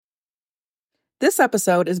This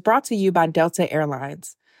episode is brought to you by Delta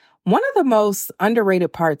Airlines. One of the most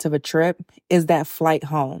underrated parts of a trip is that flight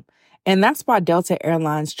home. And that's why Delta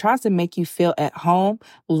Airlines tries to make you feel at home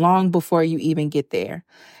long before you even get there.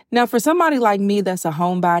 Now, for somebody like me that's a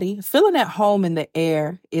homebody, feeling at home in the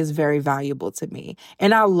air is very valuable to me.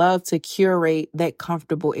 And I love to curate that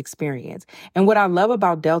comfortable experience. And what I love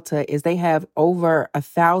about Delta is they have over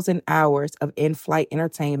 1,000 hours of in-flight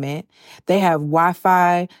entertainment. They have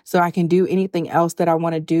Wi-Fi, so I can do anything else that I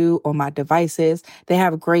want to do on my devices. They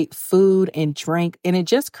have great food and drink, and it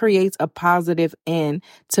just creates a positive end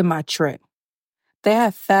to my trip. They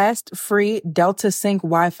have fast, free Delta Sync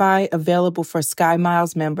Wi-Fi available for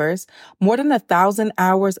SkyMiles members, more than 1,000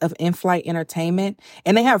 hours of in-flight entertainment,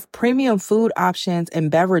 and they have premium food options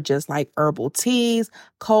and beverages like herbal teas,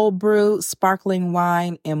 cold brew, sparkling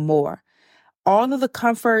wine, and more. All of the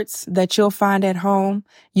comforts that you'll find at home,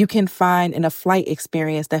 you can find in a flight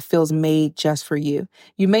experience that feels made just for you.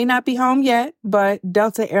 You may not be home yet, but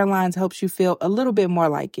Delta Airlines helps you feel a little bit more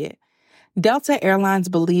like it. Delta Airlines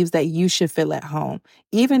believes that you should feel at home,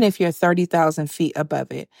 even if you're 30,000 feet above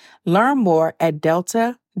it. Learn more at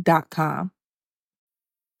delta.com.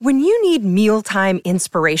 When you need mealtime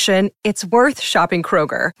inspiration, it's worth shopping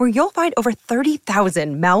Kroger, where you'll find over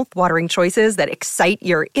 30,000 mouth-watering choices that excite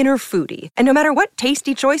your inner foodie. And no matter what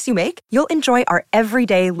tasty choice you make, you'll enjoy our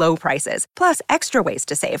everyday low prices, plus extra ways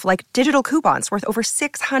to save, like digital coupons worth over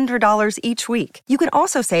 $600 each week. You can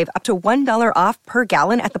also save up to $1 off per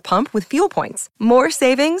gallon at the pump with fuel points. More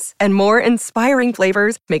savings and more inspiring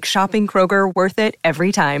flavors make shopping Kroger worth it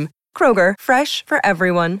every time. Kroger, fresh for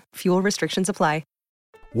everyone. Fuel restrictions apply.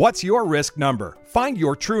 What's your risk number? Find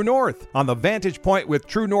your true north. On the Vantage Point with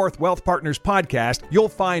True North Wealth Partners podcast, you'll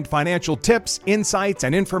find financial tips, insights,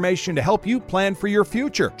 and information to help you plan for your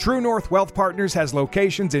future. True North Wealth Partners has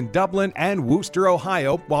locations in Dublin and Worcester,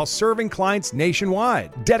 Ohio, while serving clients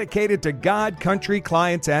nationwide. Dedicated to God, country,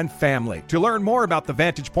 clients, and family. To learn more about the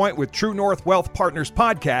Vantage Point with True North Wealth Partners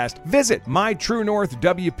podcast, visit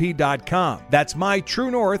mytruenorthwp.com. That's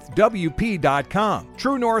mytruenorthwp.com.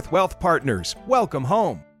 True North Wealth Partners. Welcome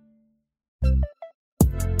home.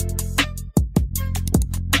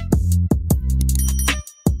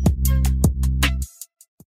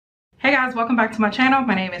 Hey guys, welcome back to my channel.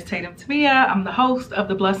 My name is Tatum Tamia. I'm the host of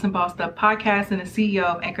the Blessed and Bossed Up podcast and the CEO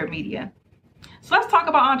of Anchor Media. So let's talk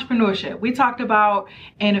about entrepreneurship. We talked about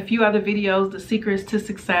in a few other videos the secrets to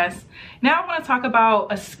success. Now I want to talk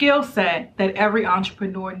about a skill set that every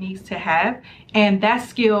entrepreneur needs to have, and that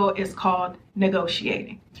skill is called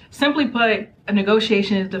negotiating. Simply put, a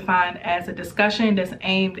negotiation is defined as a discussion that's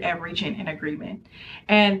aimed at reaching an agreement.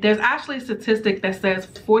 And there's actually a statistic that says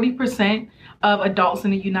 40% of adults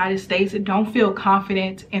in the United States don't feel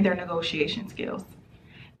confident in their negotiation skills.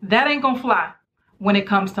 That ain't gonna fly when it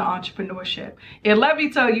comes to entrepreneurship. And let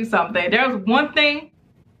me tell you something. There's one thing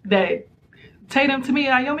that Tatum to me,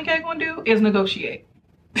 Ayomi K gonna do is negotiate.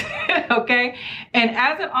 Okay? And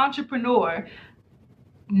as an entrepreneur,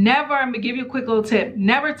 never, I'm gonna give you a quick little tip,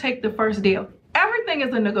 never take the first deal. Everything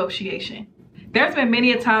is a negotiation. There's been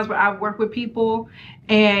many a times where I've worked with people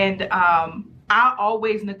and I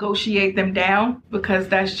always negotiate them down because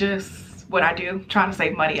that's just what I do, trying to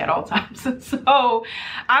save money at all times. So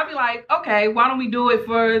I'll be like, okay, why don't we do it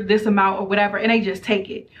for this amount or whatever, and they just take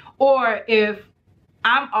it. Or if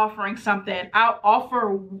I'm offering something, I'll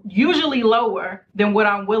offer usually lower than what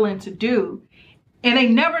I'm willing to do, and they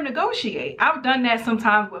never negotiate. I've done that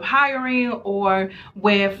sometimes with hiring or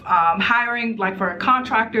with hiring like for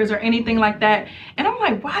contractors or anything like that. And I'm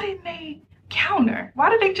like, why didn't they counter? Why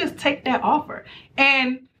did they just take that offer?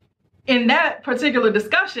 And in that particular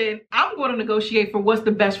discussion, I'm going to negotiate for what's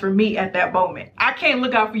the best for me at that moment. I can't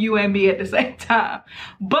look out for you and me at the same time.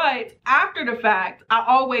 But after the fact, I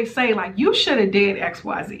always say like, you should have did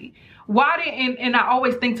XYZ. Why didn't, and I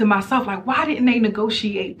always think to myself, like, why didn't they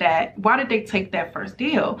negotiate that? Why did they take that first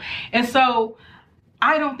deal? And so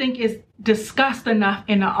I don't think it's discussed enough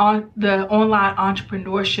in the online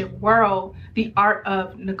entrepreneurship world, the art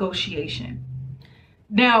of negotiation.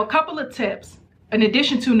 Now, a couple of tips in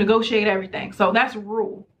addition to negotiate everything. So that's a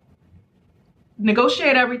rule.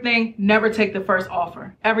 Negotiate everything, never take the first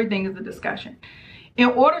offer. Everything is a discussion. In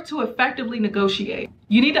order to effectively negotiate,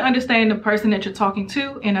 you need to understand the person that you're talking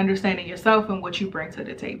to and understanding yourself and what you bring to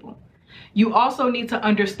the table. You also need to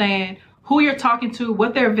understand who you're talking to,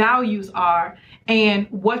 what their values are, and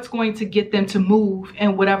what's going to get them to move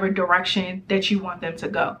in whatever direction that you want them to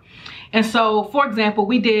go. And so, for example,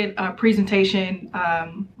 we did a presentation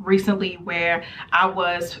recently where I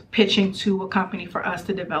was pitching to a company for us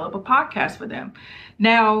to develop a podcast for them.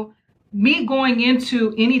 Now, me going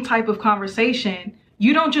into any type of conversation,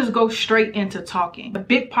 You don't just go straight into talking. A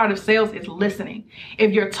big part of sales is listening.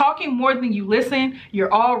 If you're talking more than you listen,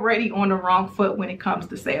 you're already on the wrong foot when it comes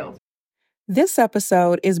to sales. This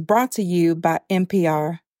episode is brought to you by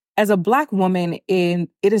NPR. As a Black woman, it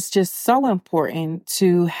is just so important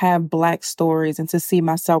to have Black stories and to see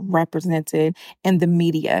myself represented in the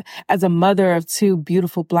media. As a mother of two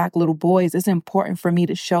beautiful Black little boys, it's important for me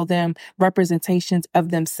to show them representations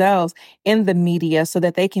of themselves in the media so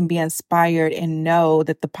that they can be inspired and know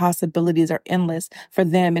that the possibilities are endless for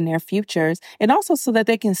them and their futures, and also so that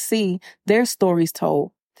they can see their stories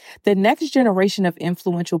told. The next generation of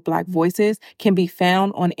influential Black voices can be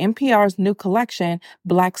found on NPR's new collection,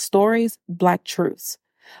 Black Stories, Black Truths.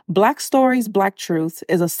 Black Stories, Black Truths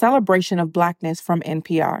is a celebration of Blackness from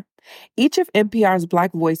NPR. Each of NPR's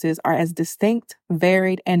Black voices are as distinct,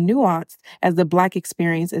 varied, and nuanced as the Black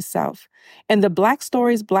experience itself. In the Black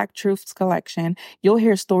Stories, Black Truths collection, you'll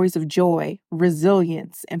hear stories of joy,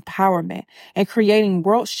 resilience, empowerment, and creating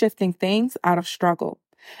world-shifting things out of struggle.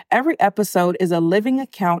 Every episode is a living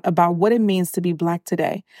account about what it means to be Black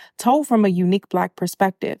today, told from a unique Black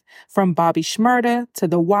perspective. From Bobby Shmurda to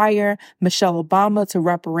The Wire, Michelle Obama to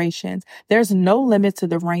reparations, there's no limit to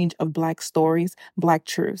the range of Black stories, Black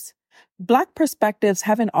truths. Black perspectives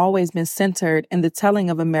haven't always been centered in the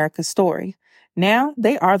telling of America's story. Now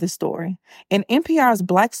they are the story. In NPR's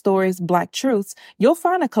Black Stories, Black Truths, you'll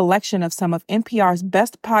find a collection of some of NPR's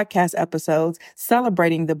best podcast episodes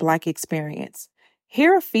celebrating the Black experience.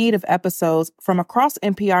 Hear a feed of episodes from across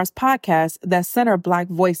NPR's podcasts that center Black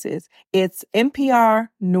voices. It's NPR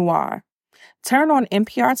Noir. Turn on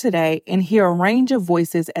NPR today and hear a range of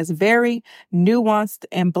voices as varied, nuanced,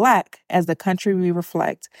 and Black as the country we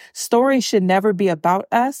reflect. Stories should never be about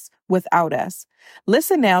us without us.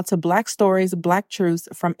 Listen now to Black Stories, Black Truths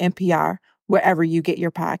from NPR, wherever you get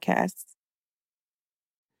your podcasts.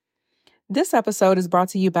 This episode is brought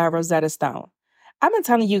to you by Rosetta Stone. I've been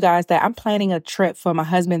telling you guys that I'm planning a trip for my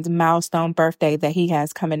husband's milestone birthday that he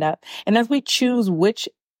has coming up. And as we choose which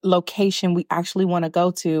location we actually want to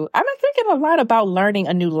go to, I've been thinking a lot about learning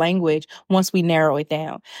a new language once we narrow it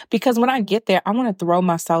down. Because when I get there, I want to throw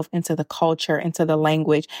myself into the culture, into the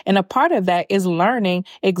language. And a part of that is learning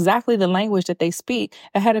exactly the language that they speak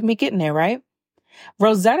ahead of me getting there, right?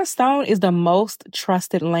 Rosetta Stone is the most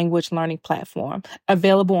trusted language learning platform,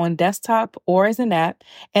 available on desktop or as an app,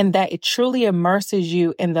 and that it truly immerses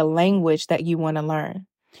you in the language that you want to learn.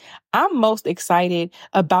 I'm most excited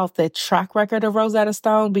about the track record of Rosetta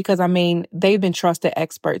Stone because, they've been trusted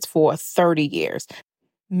experts for 30 years.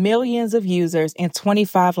 Millions of users in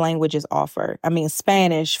 25 languages offered.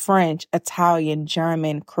 Spanish, French, Italian,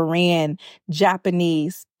 German, Korean,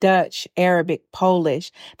 Japanese, Dutch, Arabic,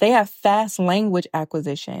 Polish. They have fast language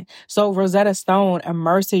acquisition. So Rosetta Stone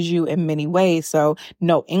immerses you in many ways. So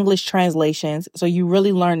no English translations. So you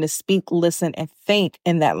really learn to speak, listen, and think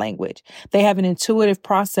in that language. They have an intuitive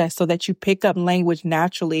process so that you pick up language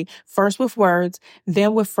naturally, first with words,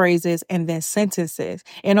 then with phrases, and then sentences.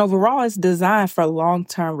 And overall, it's designed for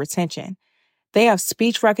long-term retention. They have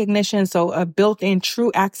speech recognition, so a built-in true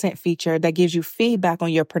accent feature that gives you feedback on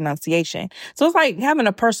your pronunciation. So it's like having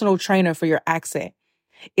a personal trainer for your accent.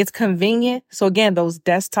 It's convenient. So again, those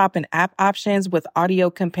desktop and app options with audio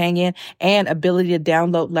companion and ability to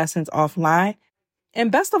download lessons offline.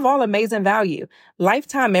 And best of all, amazing value.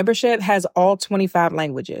 Lifetime membership has all 25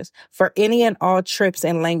 languages for any and all trips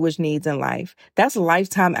and language needs in life. That's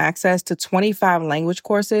lifetime access to 25 language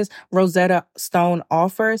courses Rosetta Stone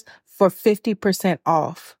offers for 50%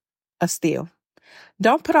 off a steal.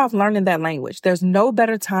 Don't put off learning that language. There's no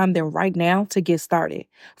better time than right now to get started.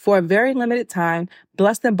 For a very limited time,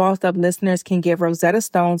 Blessed and Bossed Up listeners can get Rosetta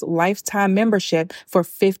Stone's lifetime membership for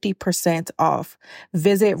 50% off.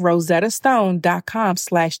 Visit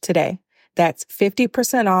rosettastone.com/today. That's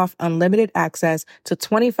 50% off unlimited access to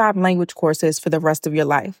 25 language courses for the rest of your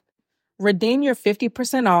life. Redeem your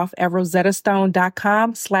 50% off at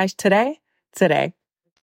rosettastone.com/today today.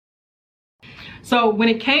 So when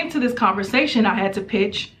it came to this conversation, I had to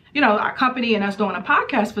pitch, our company and us doing a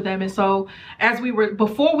podcast for them. And so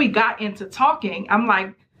before we got into talking, I'm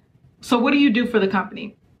like, so what do you do for the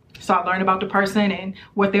company? So I learned about the person and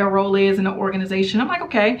what their role is in the organization. I'm like,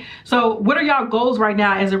 okay, so what are y'all goals right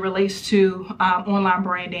now as it relates to online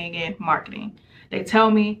branding and marketing? They tell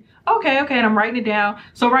me, okay, and I'm writing it down.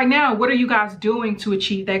 So right now, what are you guys doing to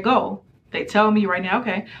achieve that goal? They tell me right now,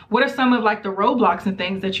 okay, what are some of the roadblocks and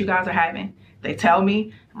things that you guys are having? They tell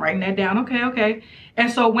me, I'm writing that down. Okay. And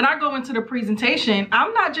so when I go into the presentation,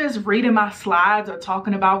 I'm not just reading my slides or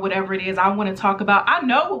talking about whatever it is I want to talk about. I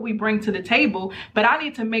know what we bring to the table, but I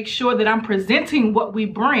need to make sure that I'm presenting what we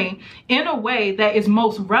bring in a way that is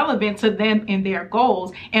most relevant to them and their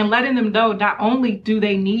goals, and letting them know not only do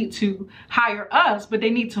they need to hire us, but they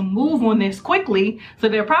need to move on this quickly so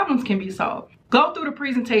their problems can be solved. Go through the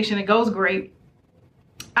presentation. It goes great.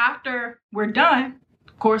 After we're done,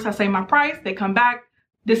 of course, I say my price. They come back.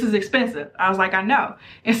 This is expensive. I was like, I know.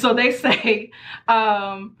 And so they say,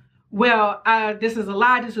 this is a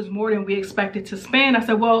lie. This is more than we expected to spend. I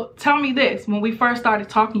said, well, tell me this. When we first started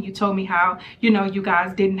talking, you told me how, you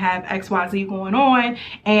guys didn't have XYZ going on.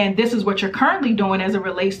 And this is what you're currently doing as it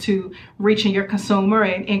relates to reaching your consumer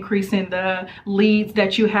and increasing the leads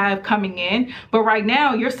that you have coming in. But right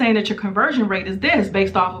now you're saying that your conversion rate is this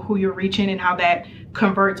based off of who you're reaching and how that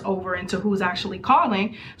converts over into who's actually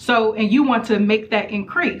calling. So, and you want to make that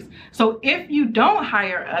increase. So if you don't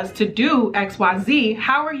hire us to do XYZ,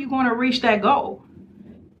 how are you going to reach that goal?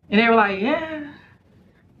 And they were like, yeah.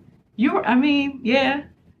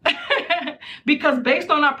 Because based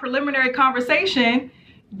on our preliminary conversation,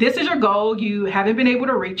 this is your goal. You haven't been able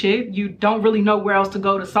to reach it. You don't really know where else to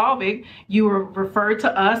go to solve it. You were referred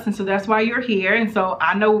to us, and so that's why you're here. And so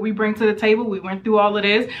I know what we bring to the table. We went through all of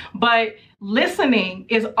this, but listening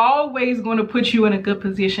is always going to put you in a good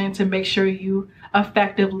position to make sure you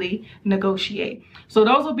effectively negotiate. So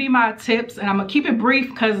those will be my tips, and I'm gonna keep it brief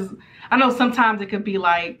because I know sometimes it could be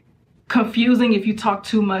like confusing if you talk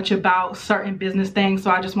too much about certain business things. So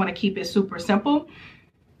I just want to keep it super simple.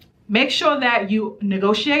 Make sure that you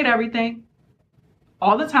negotiate everything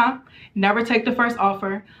all the time. Never take the first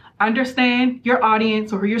offer. Understand your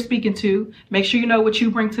audience or who you're speaking to. Make sure you know what you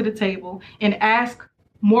bring to the table, and ask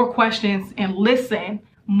more questions and listen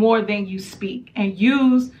more than you speak, and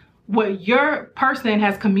use what your person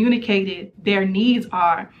has communicated their needs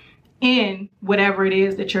are in whatever it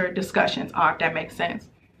is that your discussions are, if that makes sense.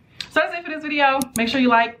 So that's it for this video. Make sure you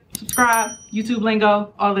like, subscribe, YouTube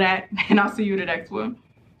lingo, all of that, and I'll see you in the next one.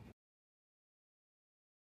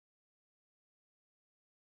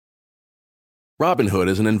 Robinhood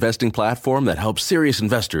is an investing platform that helps serious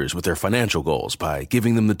investors with their financial goals by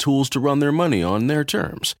giving them the tools to run their money on their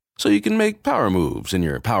terms, so you can make power moves in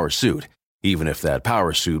your power suit, even if that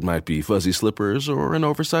power suit might be fuzzy slippers or an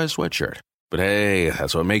oversized sweatshirt. But hey,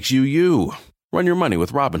 that's what makes you you. Run your money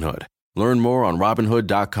with Robinhood. Learn more on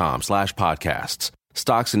Robinhood.com/podcasts.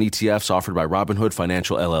 Stocks and ETFs offered by Robinhood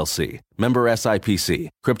Financial LLC. Member SIPC.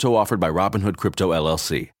 Crypto offered by Robinhood Crypto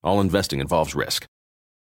LLC. All investing involves risk.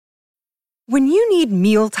 When you need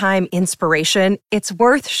mealtime inspiration, it's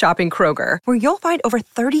worth shopping Kroger, where you'll find over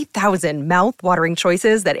 30,000 mouth-watering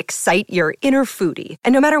choices that excite your inner foodie.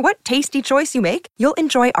 And no matter what tasty choice you make, you'll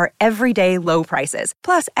enjoy our everyday low prices,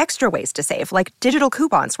 plus extra ways to save, like digital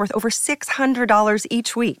coupons worth over $600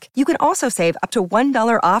 each week. You can also save up to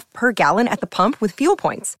 $1 off per gallon at the pump with fuel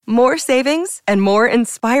points. More savings and more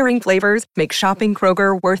inspiring flavors make shopping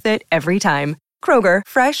Kroger worth it every time. Kroger,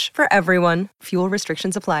 fresh for everyone. Fuel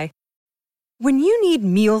restrictions apply. When you need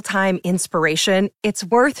mealtime inspiration, it's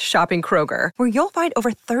worth shopping Kroger, where you'll find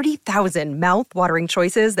over 30,000 mouth-watering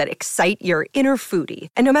choices that excite your inner foodie.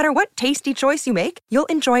 And no matter what tasty choice you make, you'll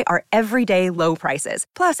enjoy our everyday low prices,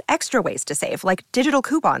 plus extra ways to save, like digital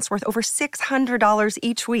coupons worth over $600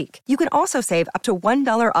 each week. You can also save up to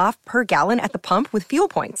 $1 off per gallon at the pump with fuel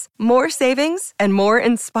points. More savings and more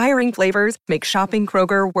inspiring flavors make shopping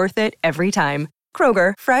Kroger worth it every time.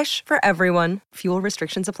 Kroger, fresh for everyone. Fuel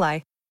restrictions apply.